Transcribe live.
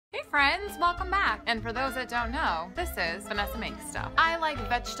Hey friends, welcome back. And for those that don't know, this is Vanessa Makes Stuff. I like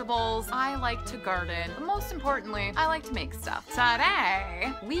vegetables, I like to garden, but most importantly, I like to make stuff.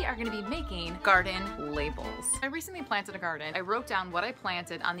 Today, we are gonna be making garden labels. I recently planted a garden. I wrote down what I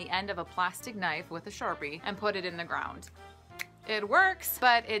planted on the end of a plastic knife with a Sharpie and put it in the ground. It works,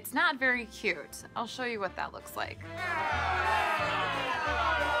 but it's not very cute. I'll show you what that looks like.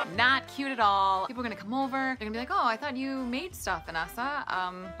 Not cute at all. People are gonna come over, they're gonna be like, oh, I thought you made stuff, Vanessa.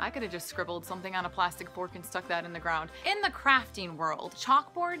 I could have just scribbled something on a plastic fork and stuck that in the ground. In the crafting world,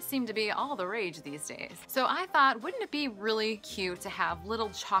 chalkboards seem to be all the rage these days. So I thought, wouldn't it be really cute to have little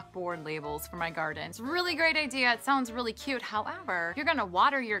chalkboard labels for my garden? It's a really great idea, it sounds really cute. However, you're gonna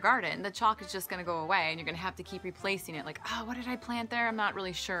water your garden, the chalk is just gonna go away and you're gonna have to keep replacing it. Like, oh, what did I plant there? I'm not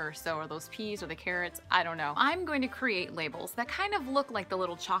really sure. So are those peas or the carrots? I don't know. I'm going to create labels that kind of look like the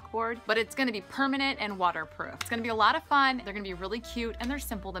little chalkboard, but it's gonna be permanent and waterproof. It's gonna be a lot of fun, they're gonna be really cute, and they're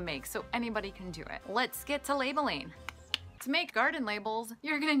simple to make, so anybody can do it. Let's get to labeling. To make garden labels,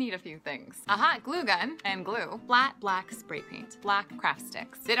 you're gonna need a few things. A hot glue gun and glue, flat black spray paint, black craft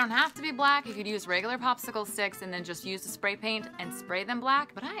sticks. They don't have to be black, you could use regular popsicle sticks and then just use the spray paint and spray them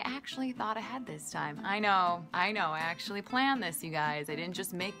black, but I actually thought ahead this time. I know, I actually planned this, you guys. I didn't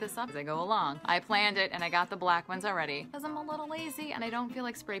just make this up as I go along. I planned it and I got the black ones already, because I'm a little lazy and I don't feel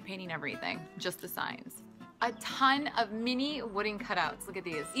like spray painting everything, just the signs. A ton of mini wooden cutouts. Look at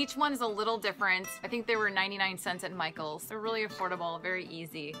these. Each one is a little different. I think they were 99 cents at Michael's. They're really affordable, very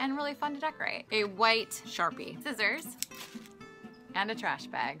easy, and really fun to decorate. A white Sharpie, scissors, and a trash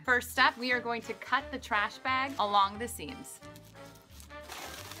bag. First step, we are going to cut the trash bag along the seams.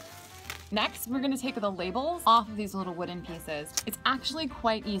 Next, we're gonna take the labels off of these little wooden pieces. It's actually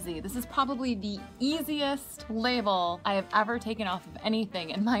quite easy. This is probably the easiest label I have ever taken off of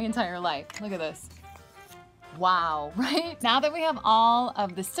anything in my entire life. Look at this. Wow, right? Now that we have all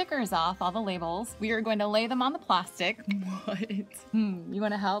of the stickers off, all the labels, we are going to lay them on the plastic. What? You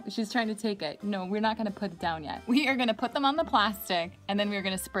wanna help? She's trying to take it. No, we're not gonna put it down yet. We are gonna put them on the plastic and then we're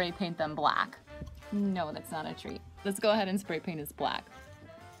gonna spray paint them black. No, that's not a treat. Let's go ahead and spray paint this black.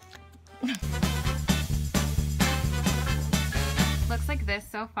 Looks like this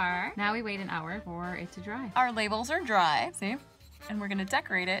so far. Now we wait an hour for it to dry. Our labels are dry, see? And we're gonna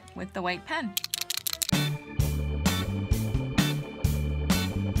decorate it with the white pen.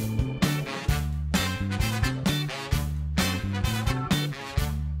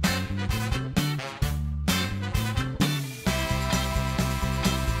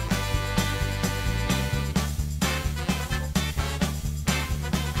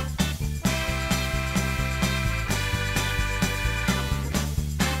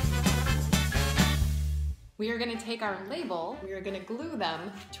 We are gonna take our label, we are gonna glue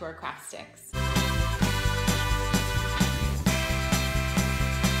them to our craft sticks.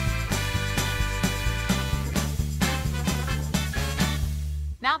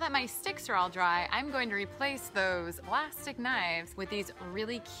 Now that my sticks are all dry, I'm going to replace those plastic knives with these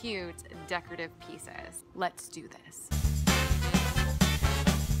really cute decorative pieces. Let's do this.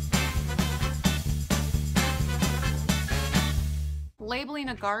 Labeling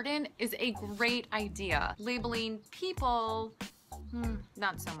a garden is a great idea. Labeling people,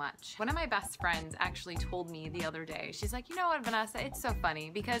 not so much. One of my best friends actually told me the other day, she's like, you know what, Vanessa, it's so funny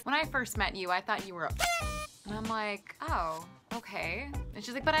because when I first met you, I thought you were a and I'm like, oh, okay. And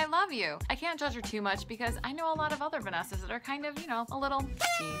she's like, but I love you. I can't judge her too much because I know a lot of other Vanessas that are kind of, you know, a little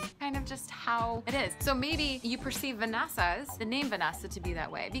kind of just how it is. So maybe you perceive Vanessa's, the name Vanessa, to be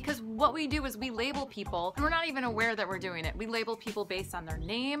that way because what we do is we label people and we're not even aware that we're doing it. We label people based on their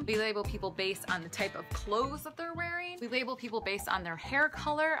name. We label people based on the type of clothes that they're wearing. We label people based on their hair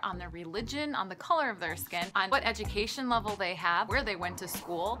color, on their religion, on the color of their skin, on what education level they have, where they went to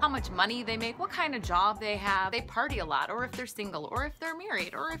school, how much money they make, what kind of job they have. They party a lot, or if they're single, or if they're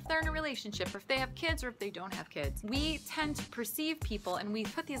married, or if they're in a relationship, or if they have kids, or if they don't have kids. We tend to perceive people and we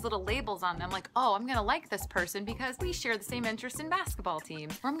put these little labels on them like, oh, I'm gonna like this person because we share the same interest in basketball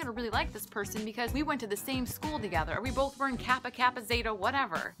teams. Or I'm gonna really like this person because we went to the same school together, or we both were in Kappa, Kappa, Zeta,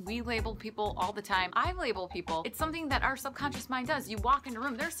 whatever. We label people all the time. I label people. It's something that our subconscious mind does. You walk in a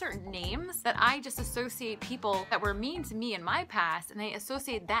room, there's certain names that I just associate people that were mean to me in my past, and I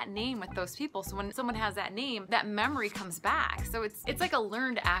associate that name with those people. So when someone has that name, that memory comes back. back. So it's like a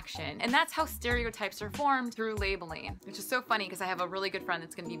learned action. And that's how stereotypes are formed, through labeling, which is so funny because I have a really good friend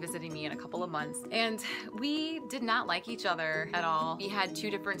that's gonna be visiting me in a couple of months. And we did not like each other at all. We had two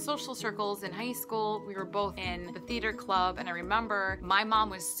different social circles in high school. We were both in the theater club, and I remember my mom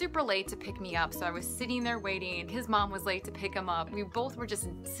was super late to pick me up, so I was sitting there waiting. His mom was late to pick him up. We both were just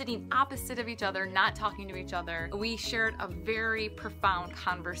sitting opposite of each other, not talking to each other. We shared a very profound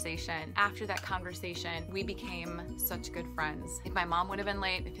conversation. After that conversation, we became such good friends. If my mom would have been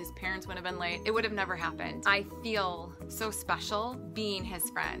late, if his parents would have been late, it would have never happened. I feel so special being his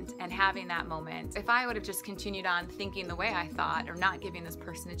friend and having that moment. If I would have just continued on thinking the way I thought, or not giving this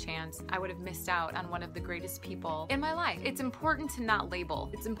person a chance, I would have missed out on one of the greatest people in my life. It's important to not label.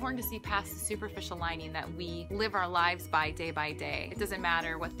 It's important to see past the superficial lining that we live our lives by day. It doesn't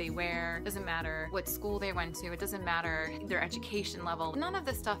matter what they wear, it doesn't matter what school they went to, it doesn't matter their education level. None of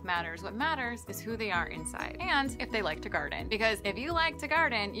this stuff matters. What matters is who they are inside, and if they like to garden. Because if you like to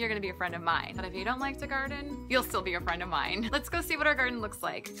garden, you're gonna be a friend of mine. But if you don't like to garden, you'll still be a friend of mine. Let's go see what our garden looks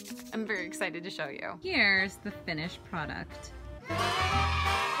like. I'm very excited to show you. Here's the finished product.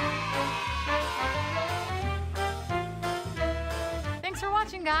 Thanks for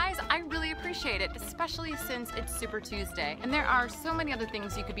watching, guys. I really appreciate it, especially since it's Super Tuesday. And there are so many other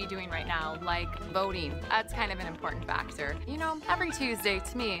things you could be doing right now, like voting. That's kind of an important factor. You know, every Tuesday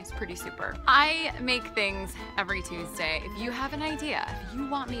to me is pretty super. I make things every Tuesday. If you have an idea, if you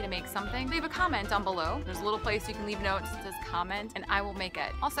want me to make something, leave a comment down below. There's a little place you can leave notes that says comment, and I will make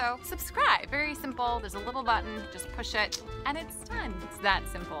it. Also, subscribe. Very simple. There's a little button. Just push it, and it's done. It's that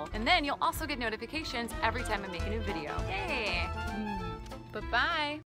simple. And then you'll also get notifications every time I make a new video. Yay! Bye-bye.